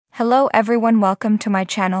Hello everyone, welcome to my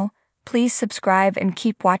channel. Please subscribe and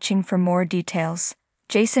keep watching for more details.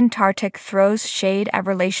 Tartick throws shade at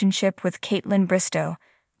relationship with Kaitlyn Bristowe.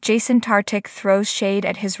 Tartick throws shade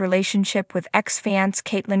at his relationship with ex-fiancée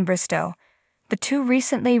Kaitlyn Bristowe. The two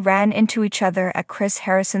recently ran into each other at Chris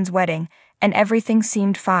Harrison's wedding, and everything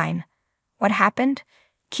seemed fine. What happened?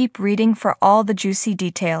 Keep reading for all the juicy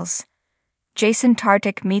details.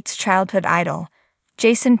 Tartick meets childhood idol.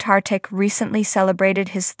 Tartick recently celebrated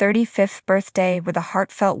his 35th birthday with a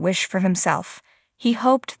heartfelt wish for himself. He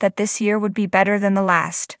hoped that this year would be better than the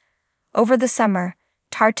last. Over the summer,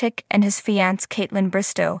 Tartick and his fiancée Kaitlyn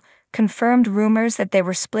Bristowe confirmed rumors that they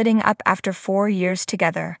were splitting up after 4 years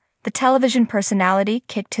together. The television personality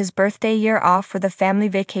kicked his birthday year off with a family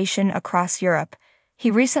vacation across Europe. He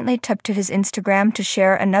recently took to his Instagram to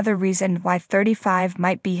share another reason why 35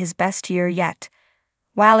 might be his best year yet.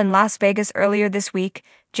 While in Las Vegas earlier this week,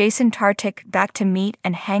 Tartick got to meet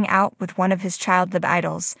and hang out with one of his childhood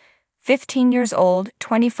idols. 15 years old,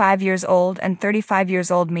 25 years old, and 35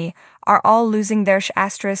 years old me are all losing their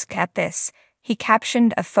asterisk at this. He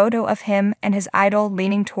captioned a photo of him and his idol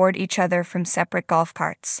leaning toward each other from separate golf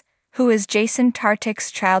carts. Who is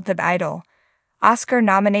Tartick's childhood idol?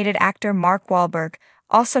 Oscar-nominated actor Mark Wahlberg,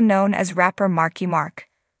 also known as rapper Marky Mark.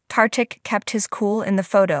 Tartick kept his cool in the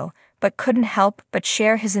photo, but couldn't help but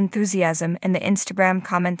share his enthusiasm in the Instagram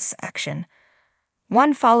comments section.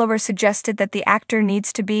 One follower suggested that the actor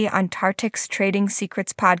needs to be on Tartick's Trading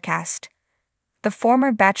Secrets podcast. The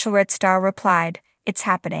former Bachelorette star replied, "It's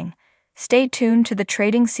happening. Stay tuned to the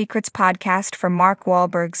Trading Secrets podcast for Mark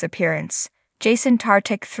Wahlberg's appearance."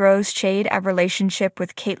 Tartick throws shade at relationship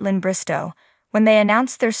with Kaitlyn Bristowe. When they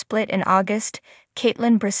announced their split in August,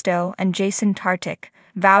 Kaitlyn Bristowe and Tartick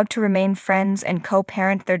vowed to remain friends and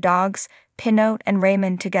co-parent their dogs, Pinot and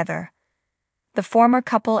Raymond, together. The former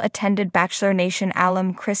couple attended Bachelor Nation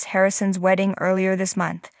alum Chris Harrison's wedding earlier this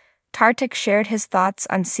month. Tartick shared his thoughts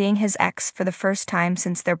on seeing his ex for the first time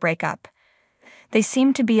since their breakup. They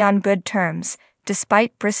seemed to be on good terms,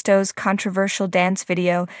 despite Bristowe's controversial dance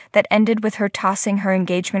video that ended with her tossing her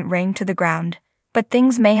engagement ring to the ground. But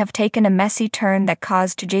things may have taken a messy turn that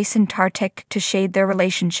caused Tartick to shade their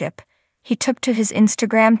relationship. He took to his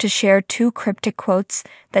Instagram to share 2 cryptic quotes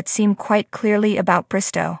that seem quite clearly about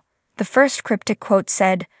Bristowe. The first cryptic quote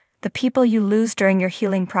said, "The people you lose during your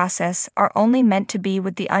healing process are only meant to be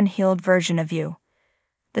with the unhealed version of you."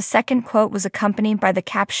 The second quote was accompanied by the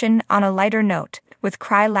caption on a lighter note, with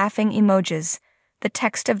cry-laughing emojis. The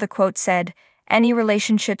text of the quote said, "Any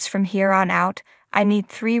relationships from here on out, I need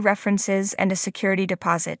 3 references and a security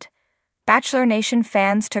deposit." Bachelor Nation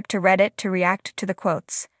fans took to Reddit to react to the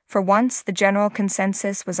quotes. For once, the general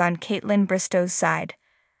consensus was on Kaitlyn Bristowe's side.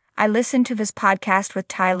 "I listened to his podcast with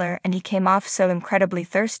Tyler and he came off so incredibly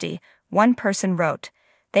thirsty," one person wrote.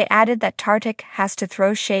 They added that Tartick has to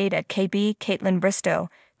throw shade at Kaitlyn Bristowe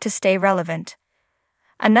to stay relevant.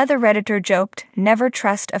 Another Redditor joked, "Never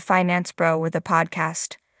trust a finance bro with a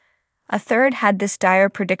podcast." A third had this dire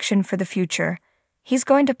prediction for the future. He's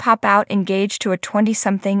going to pop out engaged to a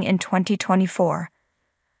 20-something in 2024.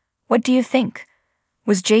 What do you think?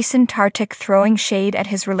 Was Tartick throwing shade at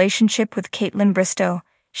his relationship with Kaitlyn Bristowe?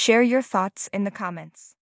 Share your thoughts in the comments.